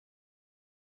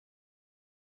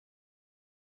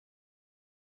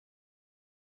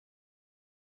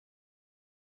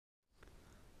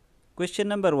Question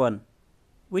number 1.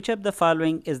 Which of the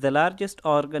following is the largest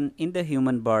organ in the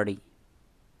human body?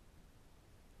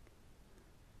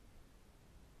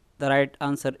 The right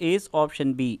answer is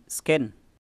option B, skin.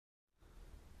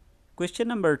 Question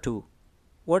number 2.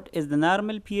 What is the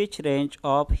normal pH range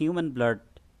of human blood?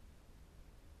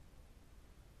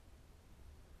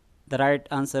 The right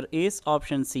answer is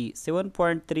option C,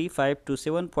 7.35 to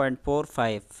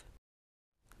 7.45.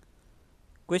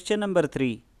 Question number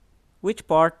 3. Which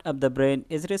part of the brain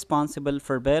is responsible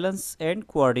for balance and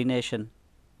coordination?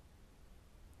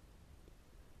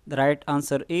 The right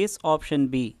answer is option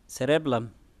B,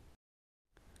 cerebellum.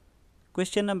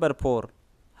 Question number 4.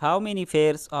 How many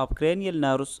pairs of cranial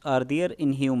nerves are there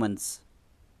in humans?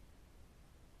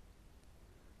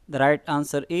 The right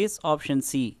answer is option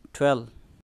C, 12.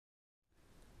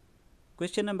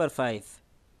 Question number 5.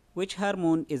 Which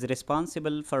hormone is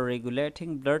responsible for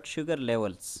regulating blood sugar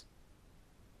levels?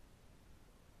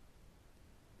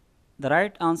 The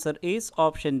right answer is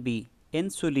option B,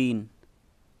 insulin.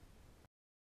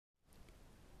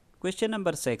 Question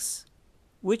number 6.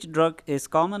 Which drug is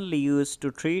commonly used to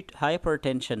treat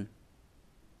hypertension?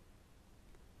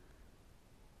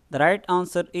 The right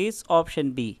answer is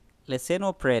option B,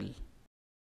 lisinopril.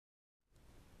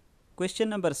 Question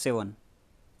number 7.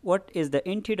 What is the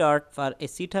antidote for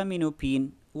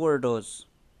acetaminophen overdose?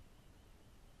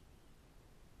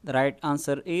 The right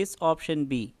answer is option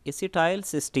B,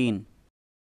 acetylcysteine.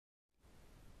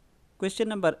 Question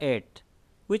number 8.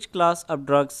 Which class of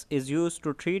drugs is used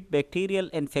to treat bacterial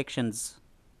infections?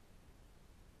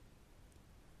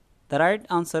 The right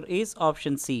answer is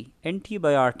option C,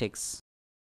 antibiotics.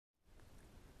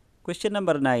 Question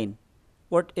number 9.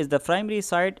 What is the primary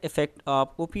side effect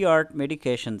of opioid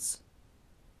medications?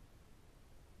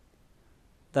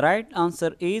 The right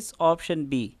answer is option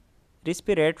B,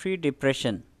 respiratory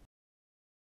depression.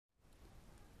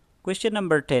 Question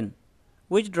number 10.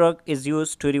 Which drug is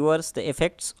used to reverse the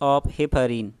effects of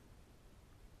heparin?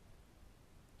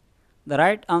 The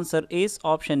right answer is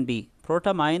option B,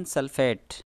 protamine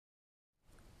sulfate.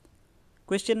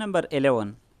 Question number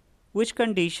 11. Which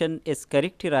condition is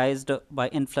characterized by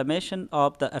inflammation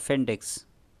of the appendix?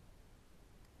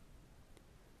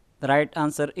 The right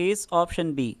answer is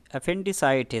option B,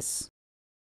 appendicitis.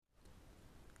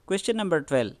 Question number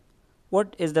 12.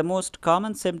 What is the most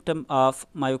common symptom of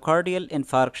myocardial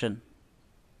infarction?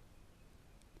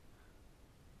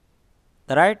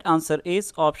 The right answer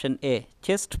is option A,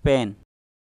 chest pain.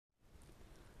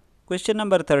 Question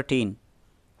number 13.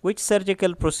 Which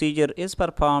surgical procedure is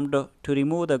performed to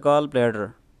remove the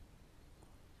gallbladder?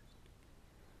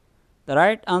 The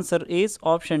right answer is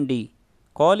option D,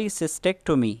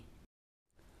 cholecystectomy.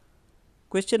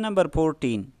 Question number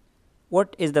 14.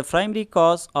 What is the primary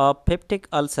cause of peptic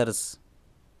ulcers?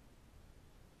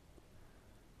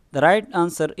 The right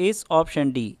answer is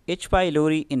option D, H.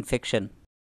 pylori infection.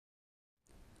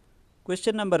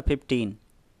 Question number 15.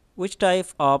 Which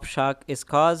type of shock is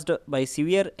caused by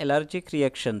severe allergic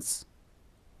reactions?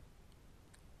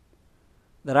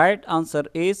 The right answer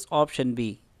is option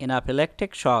B,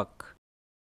 anaphylactic shock.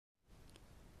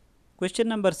 Question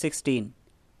number 16.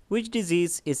 Which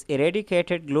disease is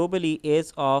eradicated globally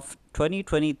as of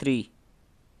 2023?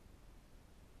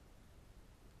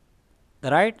 The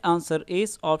right answer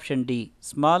is option D,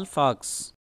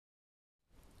 smallpox.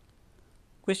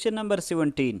 Question number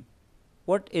 17.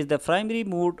 What is the primary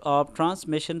mode of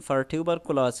transmission for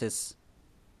tuberculosis?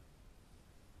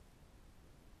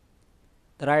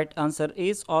 The right answer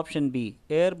is option B,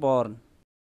 airborne.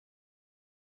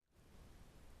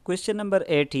 Question number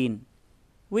 18.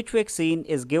 Which vaccine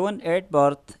is given at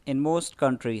birth in most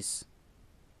countries?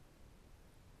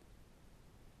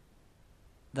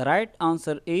 The right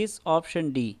answer is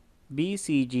option D,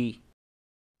 BCG.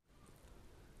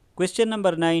 Question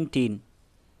number 19.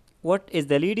 What is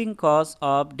the leading cause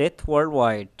of death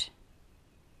worldwide?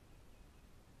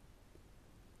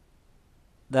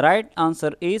 The right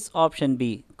answer is option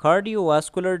B,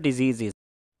 cardiovascular diseases.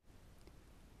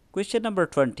 Question number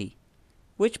 20.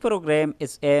 Which program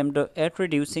is aimed at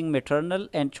reducing maternal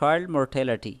and child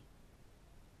mortality?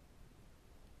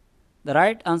 The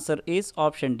right answer is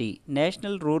option D,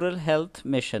 National Rural Health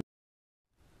Mission.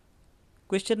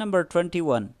 Question number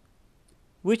 21.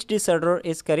 Which disorder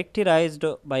is characterized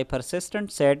by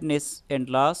persistent sadness and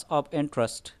loss of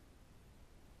interest?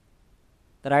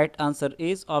 The right answer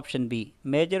is option B,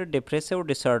 major depressive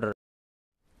disorder.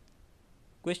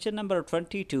 Question number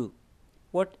 22.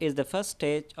 What is the first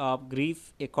stage of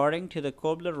grief according to the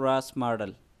Kubler-Ross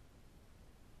model?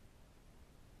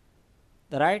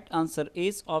 The right answer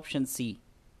is option C,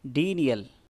 denial.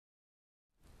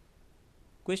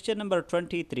 Question number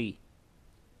 23.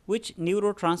 Which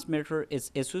neurotransmitter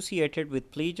is associated with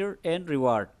pleasure and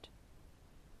reward?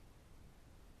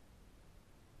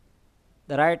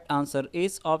 The right answer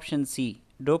is option C,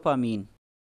 dopamine.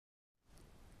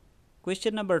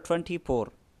 Question number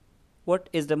 24. What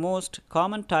is the most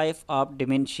common type of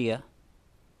dementia?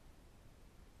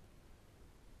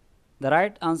 The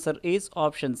right answer is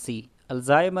option C,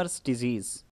 Alzheimer's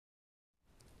disease.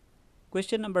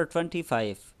 Question number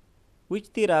 25. Which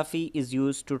therapy is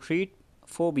used to treat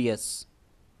phobias?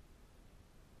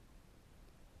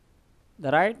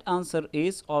 The right answer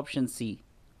is option C,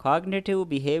 cognitive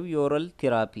behavioral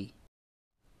therapy.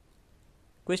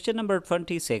 Question number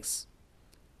 26.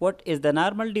 What is the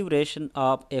normal duration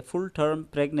of a full-term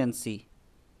pregnancy?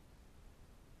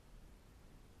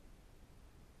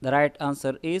 The right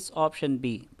answer is option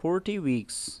B, 40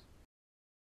 weeks.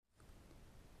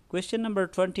 Question number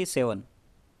 27.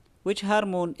 Which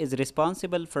hormone is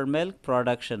responsible for milk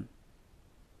production?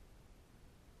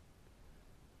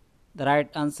 The right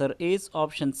answer is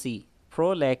option C,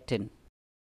 prolactin.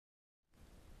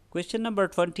 Question number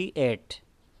 28.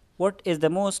 What is the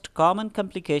most common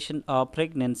complication of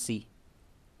pregnancy?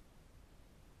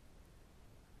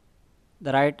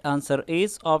 The right answer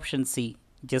is option C,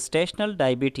 gestational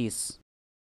diabetes.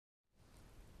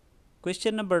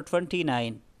 Question number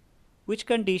 29. Which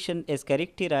condition is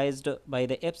characterized by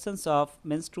the absence of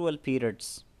menstrual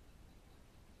periods?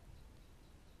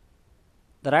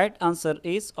 The right answer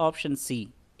is option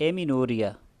C,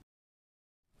 amenorrhea.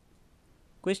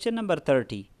 Question number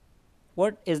 30.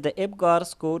 What is the Apgar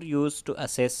score used to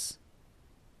assess?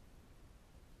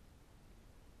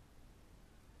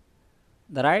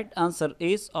 The right answer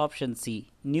is option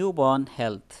C, newborn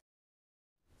health.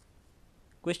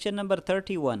 Question number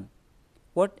 31.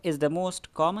 What is the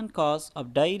most common cause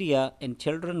of diarrhea in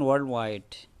children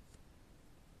worldwide?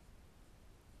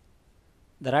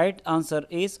 The right answer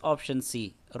is option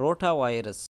C,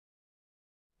 rotavirus.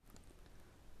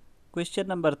 Question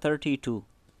number 32.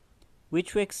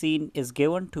 Which vaccine is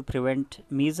given to prevent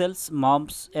measles,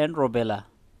 mumps, and rubella?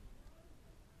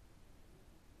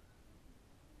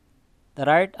 The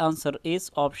right answer is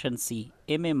option C,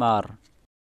 MMR.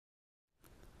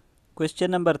 Question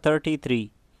number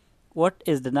 33. What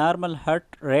is the normal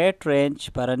heart rate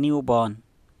range for a newborn?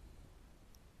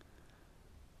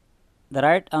 The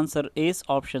right answer is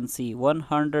option C,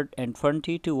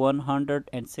 120 to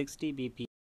 160 bp.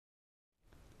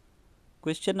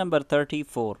 Question number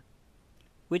 34.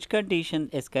 Which condition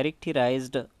is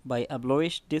characterized by a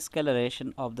bluish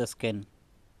discoloration of the skin?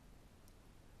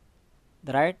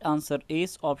 The right answer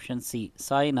is option C,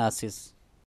 cyanosis.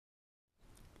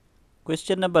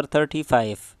 Question number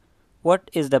 35.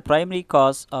 What is the primary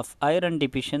cause of iron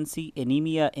deficiency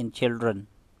anemia in children?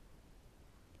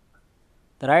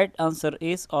 The right answer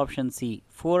is option C,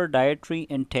 poor dietary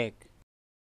intake.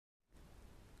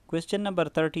 Question number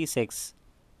 36.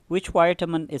 Which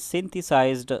vitamin is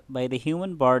synthesized by the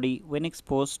human body when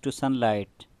exposed to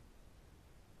sunlight?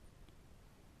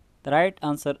 The right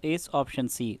answer is option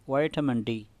C, vitamin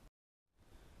D.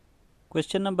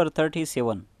 Question number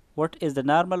 37. What is the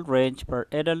normal range for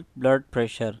adult blood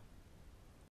pressure?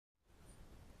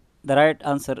 The right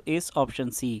answer is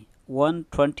option C,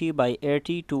 120 by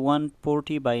 80 to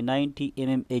 140 by 90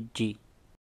 mmHg.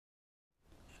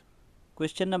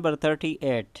 Question number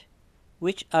 38.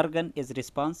 Which organ is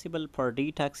responsible for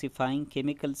detoxifying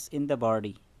chemicals in the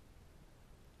body?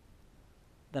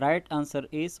 The right answer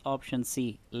is option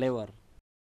C, liver.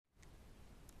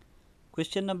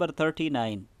 Question number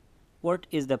 39. What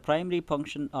is the primary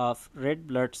function of red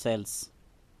blood cells?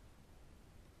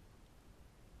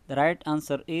 The right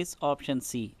answer is option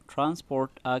C,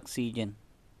 transport oxygen.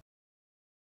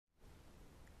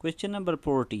 Question number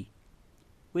 40.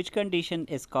 Which condition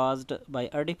is caused by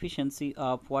a deficiency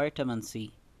of vitamin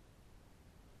C?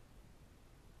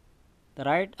 The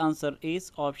right answer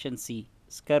is option C,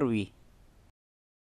 scurvy.